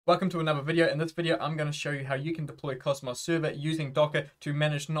Welcome to another video. In this video, I'm going to show you how you can deploy Cosmos Server using Docker to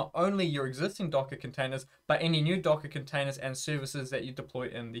manage not only your existing Docker containers, but any new Docker containers and services that you deploy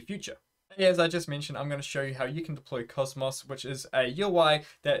in the future. As I just mentioned, I'm going to show you how you can deploy Cosmos, which is a UI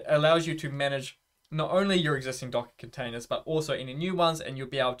that allows you to manage not only your existing Docker containers, but also any new ones, and you'll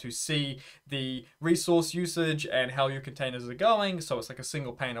be able to see the resource usage and how your containers are going. So it's like a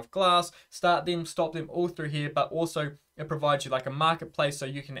single pane of glass, start them, stop them all through here, but also it provides you like a marketplace so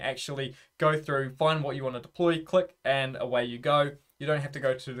you can actually go through, find what you want to deploy, click, and away you go. You don't have to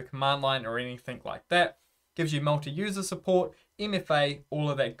go to the command line or anything like that. Gives you multi-user support, MFA, all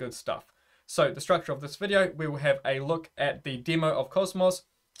of that good stuff. So the structure of this video, we will have a look at the demo of Cosmos,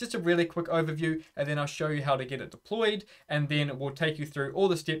 just a really quick overview, and then I'll show you how to get it deployed, and then we'll take you through all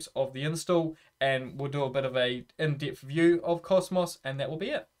the steps of the install, and we'll do a bit of a in-depth view of Cosmos, and that will be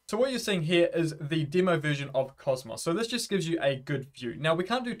it. So what you're seeing here is the demo version of Cosmos. So this just gives you a good view. Now we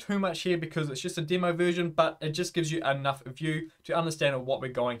can't do too much here because it's just a demo version, but it just gives you enough view to understand what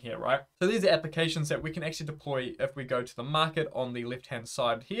we're going here, right? So these are applications that we can actually deploy if we go to the market on the left-hand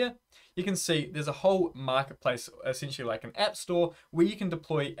side here. You can see there's a whole marketplace, essentially like an app store, where you can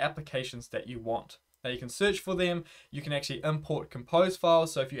deploy applications that you want. Now you can search for them. You can actually import compose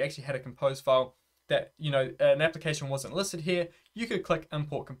files. So if you actually had a compose file that, an application wasn't listed here, you could click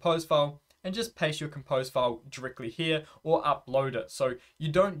import compose file and just paste your compose file directly here or upload it. So you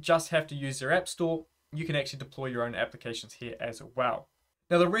don't just have to use their app store. You can actually deploy your own applications here as well.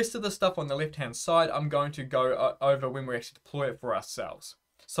 Now the rest of the stuff on the left-hand side, I'm going to go over when we actually deploy it for ourselves.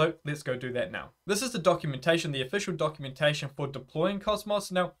 So let's go do that now. This is the documentation, the official documentation for deploying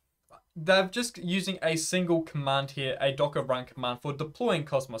Cosmos. Now, they're just using a single command here, a Docker run command for deploying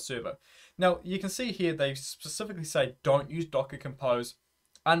Cosmos Server. Now, you can see here, they specifically say don't use Docker Compose,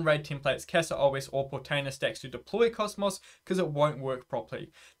 Unraid templates, Casa OS, or Portainer stacks to deploy Cosmos because it won't work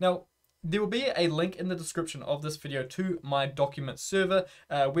properly. Now, there will be a link in the description of this video to my document server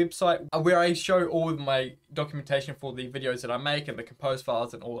website where I show all of my documentation for the videos that I make and the compose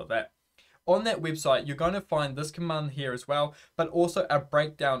files and all of that. On that website, you're going to find this command here as well, but also a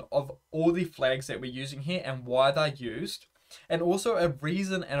breakdown of all the flags that we're using here and why they're used, and also a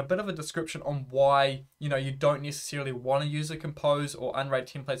reason and a bit of a description on why you don't necessarily want to use a compose or Unraid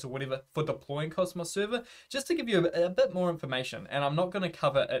templates or whatever for deploying Cosmos Server, just to give you a bit more information. And I'm not going to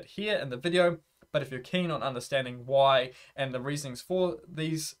cover it here in the video, but if you're keen on understanding why and the reasons for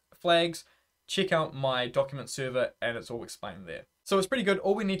these flags, check out my document server and it's all explained there. So it's pretty good.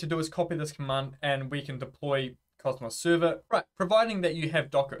 All we need to do is copy this command and we can deploy Cosmos Server. Right, providing that you have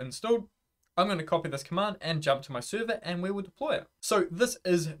Docker installed, I'm going to copy this command and jump to my server and we will deploy it. So this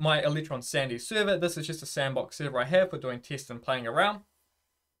is my Electron Sandy server. This is just a sandbox server I have for doing tests and playing around.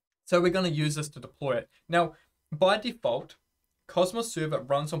 So we're going to use this to deploy it. Now, by default, Cosmos Server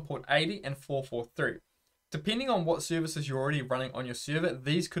runs on port 80 and 443. Depending on what services you're already running on your server,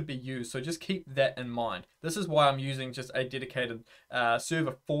 these could be used. So just keep that in mind. This is why I'm using just a dedicated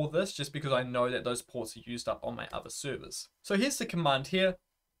server for this, just because I know that those ports are used up on my other servers. So here's the command here.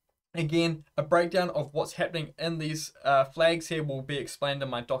 Again, a breakdown of what's happening in these flags here will be explained in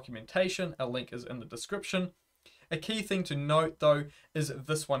my documentation. A link is in the description. A key thing to note though is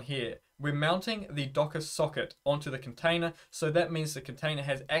this one here. We're mounting the Docker socket onto the container. So that means the container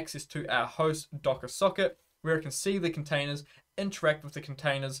has access to our host Docker socket where it can see the containers, interact with the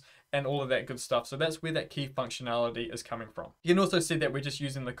containers and all of that good stuff. So that's where that key functionality is coming from. You can also see that we're just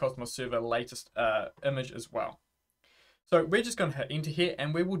using the Cosmos Server latest image as well. So we're just going to hit enter here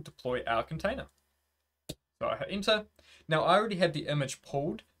and we will deploy our container. So I hit enter. Now I already have the image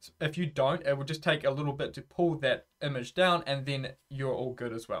pulled. So if you don't, it will just take a little bit to pull that image down and then you're all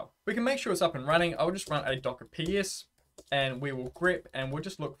good as well. We can make sure it's up and running. I'll just run a Docker PS and we will grep and we'll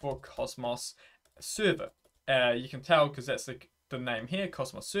just look for Cosmos Server. You can tell because that's the name here,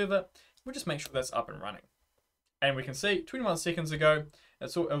 Cosmos Server. We'll just make sure that's up and running. And we can see 21 seconds ago,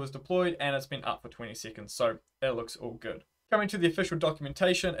 it was deployed and it's been up for 20 seconds. So it looks all good. Coming to the official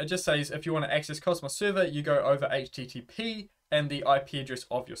documentation, it just says if you want to access Cosmos Server, you go over HTTP and the IP address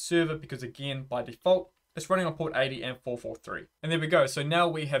of your server, because again, by default, it's running on port 80 and 443. And there we go. So now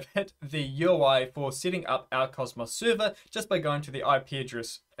we have hit the UI for setting up our Cosmos Server just by going to the IP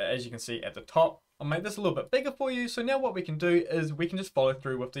address, as you can see at the top. I'll make this a little bit bigger for you. So now what we can do is we can just follow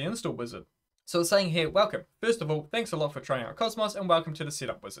through with the install wizard. So it's saying here, welcome. First of all, thanks a lot for trying out Cosmos and welcome to the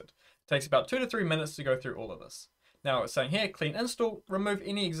setup wizard. It takes about 2 to 3 minutes to go through all of this. Now it's saying here, clean install, remove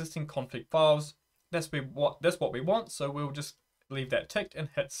any existing config files. That's what we want. So we'll just leave that ticked and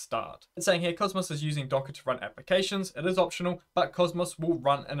hit start. It's saying here, Cosmos is using Docker to run applications. It is optional, but Cosmos will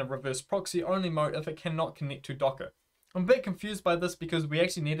run in a reverse proxy only mode if it cannot connect to Docker. I'm a bit confused by this because we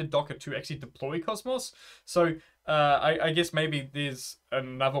actually needed Docker to actually deploy Cosmos. So I guess maybe there's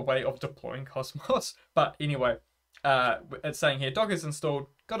another way of deploying Cosmos. But anyway, it's saying here, Docker's installed,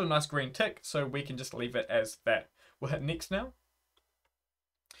 got a nice green tick, so we can just leave it as that. We'll hit next now.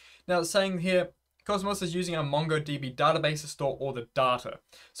 Now it's saying here, Cosmos is using a MongoDB database to store all the data.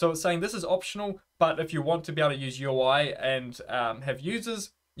 So it's saying this is optional, but if you want to be able to use UI and have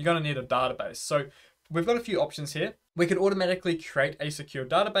users, you're going to need a database. So we've got a few options here. We could automatically create a secure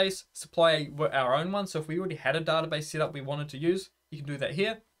database, supply our own one. So if we already had a database set up we wanted to use, you can do that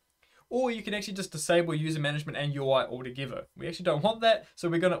here. Or you can actually just disable user management and UI altogether. We actually don't want that, so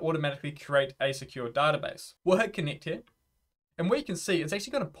we're going to automatically create a secure database. We'll hit connect here. And what you can see, it's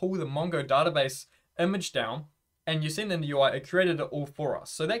actually going to pull the Mongo database image down, and you send in the UI, it created it all for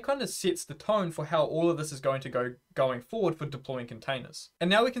us. So that kind of sets the tone for how all of this is going to go going forward for deploying containers. And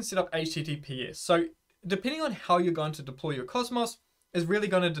now we can set up HTTPS. So depending on how you're going to deploy your Cosmos is really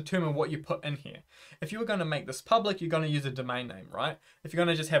going to determine what you put in here. If you were going to make this public, you're going to use a domain name, right? If you're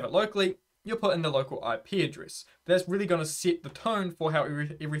going to just have it locally, you'll put in the local IP address. That's really going to set the tone for how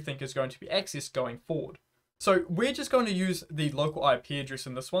everything is going to be accessed going forward. So we're just going to use the local IP address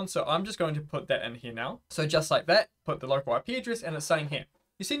in this one. So I'm just going to put that in here now. So just like that, put the local IP address, and it's saying here,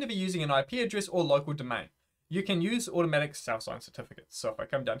 you seem to be using an IP address or local domain. You can use automatic self-signed certificates. So if I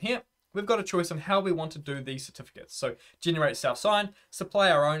come down here, we've got a choice on how we want to do these certificates. So generate self-signed,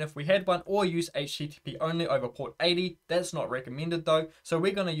 supply our own if we had one, or use HTTP only over port 80. That's not recommended though. So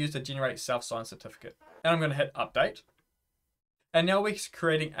we're going to use the generate self-signed certificate. And I'm going to hit update. And now we're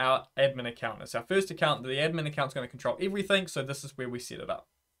creating our admin account. It's our first account. The admin account is going to control everything. So this is where we set it up.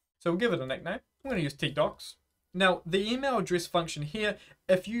 So we'll give it a nickname. I'm going to use tdocs. Now the email address function here,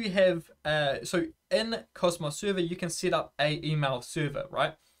 if you have, so in Cosmos server, you can set up a email server,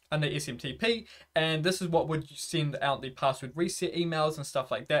 right? Under SMTP, and this is what would send out the password reset emails and stuff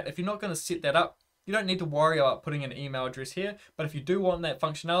like that. If you're not going to set that up, you don't need to worry about putting an email address here, but if you do want that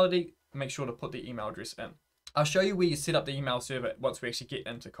functionality, make sure to put the email address in. I'll show you where you set up the email server once we actually get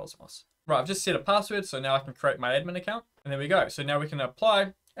into Cosmos. Right, I've just set a password, so now I can create my admin account, and there we go. So now we can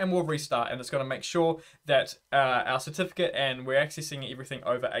apply, and we'll restart, and it's going to make sure that our certificate and we're accessing everything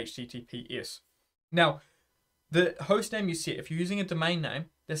over HTTPS. Now, the host name you set, if you're using a domain name,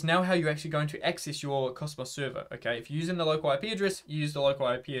 that's now how you're actually going to access your Cosmos server, okay? If you're using the local IP address, you use the local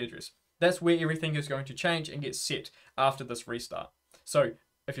IP address. That's where everything is going to change and get set after this restart. So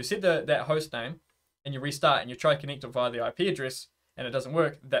if you set that host name and you restart and you try to connect it via the IP address and it doesn't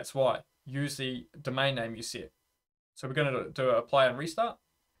work, that's why. Use the domain name you set. So we're going to do apply and restart,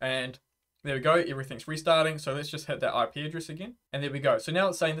 and there we go, everything's restarting. So let's just hit that IP address again, and there we go. So now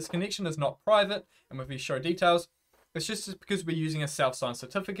it's saying this connection is not private, and if we show details, it's just because we're using a self-signed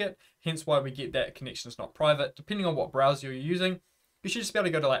certificate, hence why we get that connection is not private. Depending on what browser you're using, you should just be able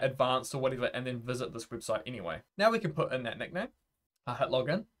to go to like advanced or whatever and then visit this website anyway. Now we can put in that nickname. I'll hit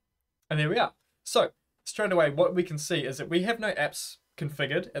login, and there we are. So straight away, what we can see is that we have no apps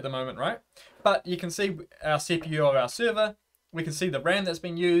configured at the moment, right? But you can see our CPU of our server, we can see the RAM that's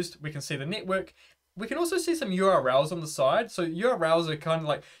been used, we can see the network. We can also see some URLs on the side. So URLs are kind of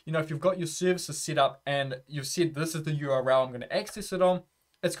like, you know, if you've got your services set up and you've said this is the URL I'm going to access it on,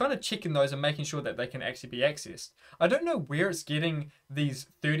 it's kind of checking those and making sure that they can actually be accessed. I don't know where it's getting these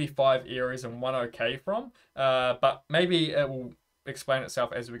 35 errors and 1 OK from, but maybe it will explain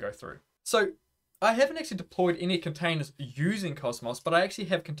itself as we go through. So I haven't actually deployed any containers using Cosmos, but I actually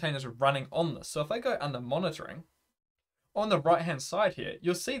have containers running on this. So if I go under monitoring, on the right hand side here,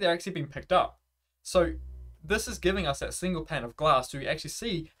 you'll see they're actually being picked up. So this is giving us that single pane of glass to actually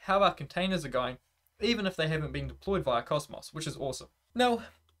see how our containers are going, even if they haven't been deployed via Cosmos, which is awesome. Now,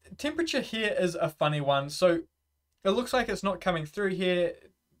 temperature here is a funny one. So it looks like it's not coming through here.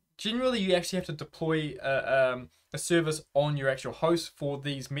 Generally, you actually have to deploy a service on your actual host for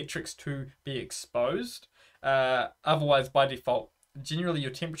these metrics to be exposed. Otherwise, by default, generally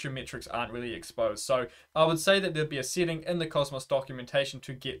your temperature metrics aren't really exposed. So I would say that there'd be a setting in the Cosmos documentation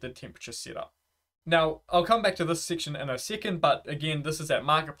to get the temperature set up. Now, I'll come back to this section in a second, but again, this is that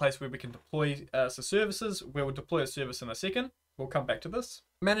marketplace where we can deploy some services. We'll deploy a service in a second. We'll come back to this.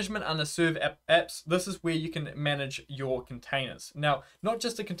 Management under serve apps. This is where you can manage your containers. Now, not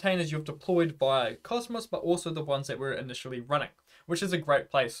just the containers you've deployed via Cosmos, but also the ones that were initially running, which is a great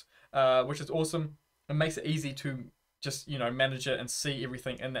place, which is awesome. It makes it easy to just, you know, manage it and see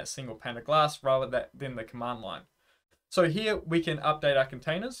everything in that single pane of glass rather than the command line. So here we can update our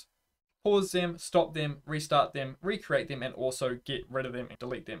containers, pause them, stop them, restart them, recreate them, and also get rid of them and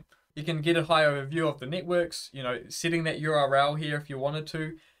delete them. You can get a high overview of the networks, you know, setting that URL here if you wanted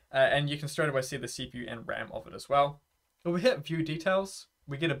to, and you can straight away see the CPU and RAM of it as well. If we hit view details,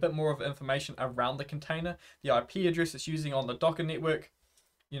 we get a bit more of information around the container, the IP address it's using on the Docker network,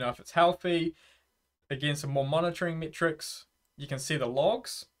 you know, if it's healthy. Again, some more monitoring metrics. You can see the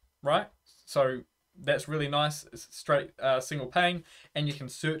logs, right? So that's really nice. It's straight single pane, and you can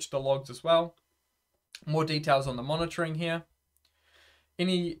search the logs as well. More details on the monitoring here.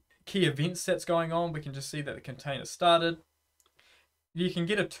 Any key events that's going on, we can just see that the container started. You can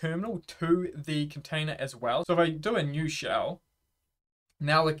get a terminal to the container as well. So if I do a new shell,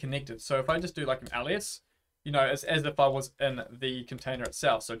 now we're connected. So if I just do like an ls, you know, it's as if I was in the container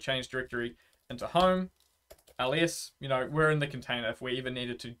itself. So change directory into home, ls, you know, we're in the container if we even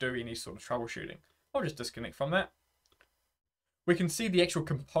needed to do any sort of troubleshooting. I'll just disconnect from that. We can see the actual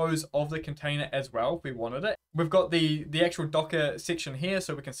compose of the container as well if we wanted it. We've got the actual Docker section here,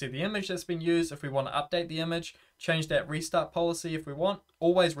 so we can see the image that's been used if we want to update the image, change that restart policy if we want.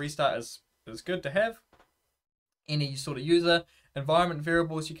 Always restart is good to have. Any sort of user, environment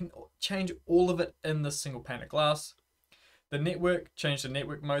variables, you can change all of it in this single pane of glass. The network, change the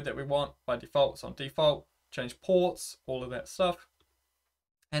network mode that we want. By default, it's on default. Change ports, all of that stuff.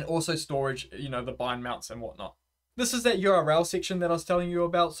 And also storage, you know, the bind mounts and whatnot. This is that URL section that I was telling you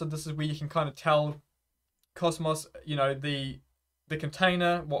about. So this is where you can kind of tell Cosmos, you know, the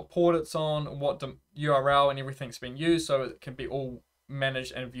container, what port it's on, what the URL and everything's been used. So it can be all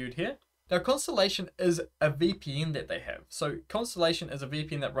managed and viewed here. Now, Constellation is a VPN that they have. So Constellation is a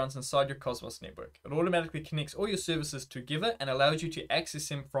VPN that runs inside your Cosmos network. It automatically connects all your services together and allows you to access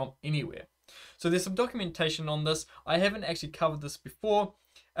them from anywhere. So there's some documentation on this. I haven't actually covered this before.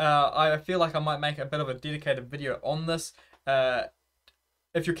 I feel like I might make a bit of a dedicated video on this.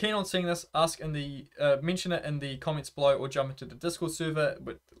 If you're keen on seeing this, mention it in the comments below or jump into the Discord server.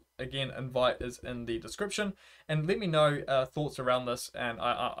 But again, invite is in the description. And let me know thoughts around this, and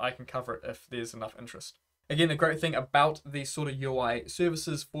I can cover it if there's enough interest. Again, the great thing about these sort of UI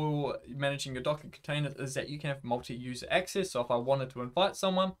services for managing your Docker containers is that you can have multi-user access. So if I wanted to invite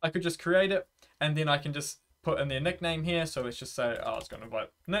someone, I could just create it, and then I can just put in their nickname here. So let's just say, I was going to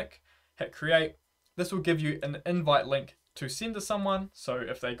invite Nick, hit create. This will give you an invite link to send to someone. So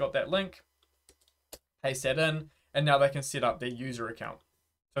if they got that link, paste that in, and now they can set up their user account.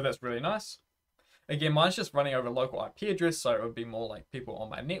 So that's really nice. Again, mine's just running over a local IP address, so it would be more like people on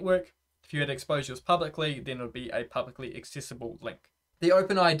my network. If you had exposed yours publicly, then it would be a publicly accessible link. The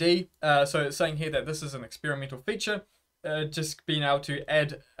OpenID, so it's saying here that this is an experimental feature, just being able to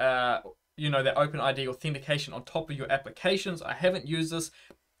add you know, that OpenID authentication on top of your applications. I haven't used this.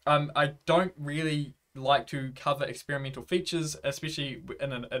 I don't really like to cover experimental features, especially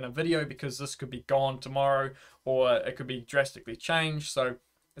in a video, because this could be gone tomorrow or it could be drastically changed. So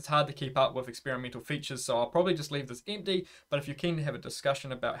it's hard to keep up with experimental features. So I'll probably just leave this empty. But if you're keen to have a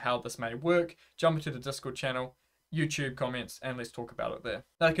discussion about how this may work, jump into the Discord channel, YouTube comments, and let's talk about it there.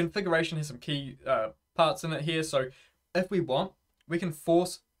 Now, the configuration has some key parts in it here. So if we want, we can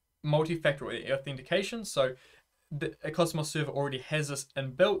force multi-factor authentication. So the Cosmos server already has this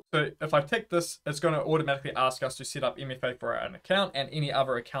inbuilt. So if I tick this, it's going to automatically ask us to set up MFA for our own account, and any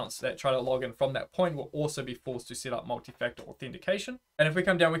other accounts that try to log in from that point will also be forced to set up multi-factor authentication. And if we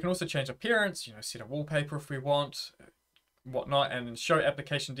come down, we can also change appearance, you know, set a wallpaper if we want, whatnot, and show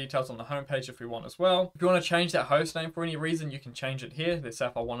application details on the homepage if we want as well. If you want to change that host name for any reason, you can change it here. Let's say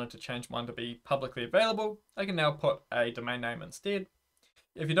if I wanted to change mine to be publicly available, I can now put a domain name instead.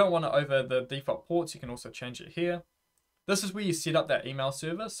 If you don't want it over the default ports, you can also change it here. This is where you set up that email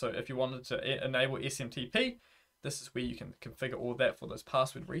server. So if you wanted to enable SMTP, this is where you can configure all that for those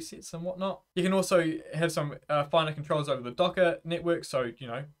password resets and whatnot. You can also have some finer controls over the Docker network. So, you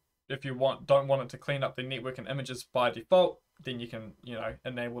know, if you don't want it to clean up the network and images by default, then you can, you know,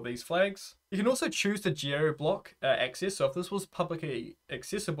 enable these flags. You can also choose to geo-block access. So if this was publicly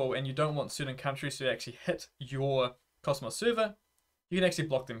accessible and you don't want certain countries to actually hit your Cosmos server, you can actually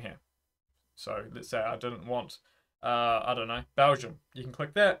block them here. So let's say I didn't want, I don't know, Belgium. You can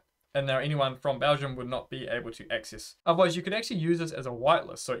click that, and now anyone from Belgium would not be able to access. Otherwise, you could actually use this as a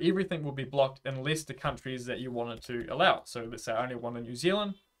whitelist. So everything will be blocked unless the countries that you wanted to allow. So let's say I only wanted New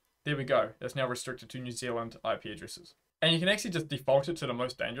Zealand. There we go. It's now restricted to New Zealand IP addresses. And you can actually just default it to the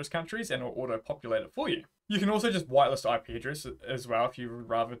most dangerous countries and it will auto-populate it for you. You can also just whitelist IP address as well if you would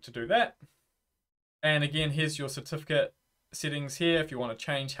rather to do that. And again, here's your certificate settings here. If you want to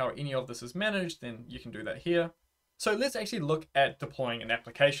change how any of this is managed, then you can do that here. So let's actually look at deploying an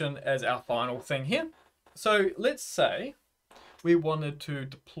application as our final thing here. So let's say we wanted to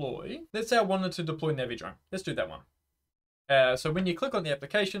deploy, let's say I wanted to deploy Navidrone. Let's do that one. So when you click on the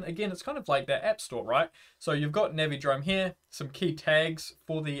application, again, it's kind of like that app store, right? So you've got Navidrome here, some key tags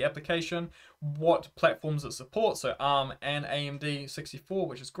for the application, what platforms it supports, so ARM and AMD 64,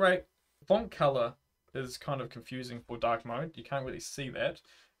 which is great. Font color is kind of confusing for dark mode. You can't really see that,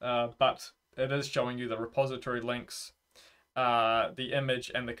 but it is showing you the repository links, the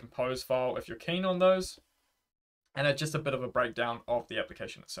image and the compose file if you're keen on those. And it's just a bit of a breakdown of the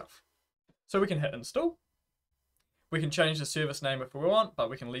application itself. So we can hit install. We can change the service name if we want, but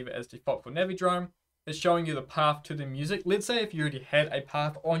we can leave it as default for Navidrome. It's showing you the path to the music. Let's say if you already had a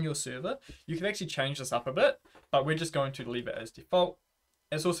path on your server, you can actually change this up a bit, but we're just going to leave it as default.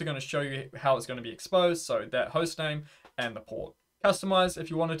 It's also going to show you how it's going to be exposed, so that host name and the port. Customize, if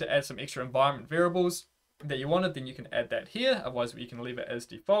you wanted to add some extra environment variables that you wanted, then you can add that here. Otherwise, you can leave it as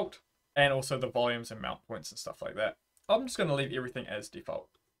default, and also the volumes and mount points and stuff like that. I'm just going to leave everything as default.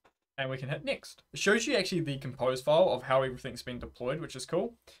 And we can hit next. It shows you actually the compose file of how everything's been deployed, which is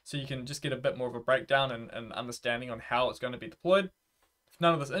cool. So you can just get a bit more of a breakdown and understanding on how it's going to be deployed. If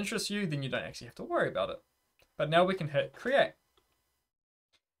none of this interests you, then you don't actually have to worry about it. But now we can hit create.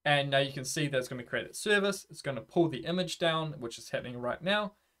 And now you can see that it's going to create a service. It's going to pull the image down, which is happening right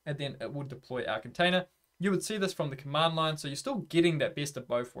now. And then it will deploy our container. You would see this from the command line, so you're still getting that best of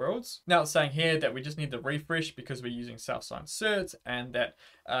both worlds. Now it's saying here that we just need to refresh because we're using self-signed certs, and that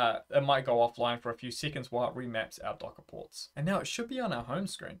it might go offline for a few seconds while it remaps our Docker ports. And now it should be on our home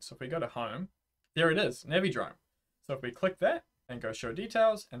screen. So if we go to home, there it is, Navidrome. So if we click that and go show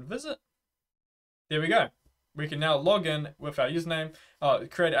details and visit, there we go. We can now log in with our username,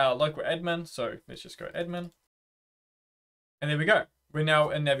 create our local admin. So let's just go admin. And there we go. We're now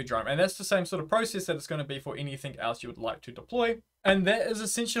in Navidrome, and that's the same sort of process that it's going to be for anything else you would like to deploy. And that is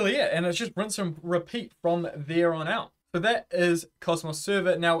essentially it, and it's just rinse and repeat from there on out. So that is Cosmos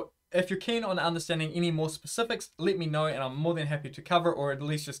Server. Now, if you're keen on understanding any more specifics, let me know, and I'm more than happy to cover, or at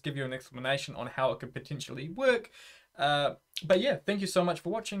least just give you an explanation on how it could potentially work. But yeah, thank you so much for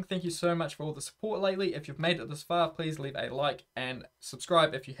watching. Thank you so much for all the support lately. If you've made it this far, please leave a like and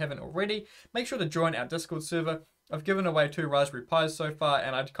subscribe if you haven't already. Make sure to join our Discord server. I've given away 2 Raspberry Pis so far,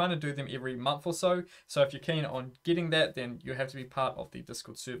 and I kind of do them every month or so. So if you're keen on getting that, then you have to be part of the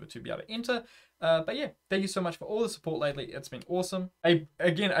Discord server to be able to enter. But yeah, thank you so much for all the support lately. It's been awesome.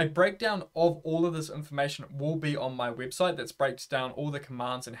 Again, a breakdown of all of this information will be on my website that breaks down all the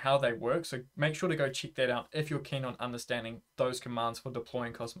commands and how they work. So make sure to go check that out if you're keen on understanding those commands for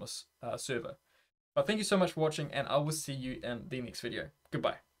deploying Cosmos Server. But thank you so much for watching, and I will see you in the next video.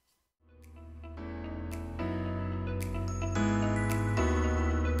 Goodbye.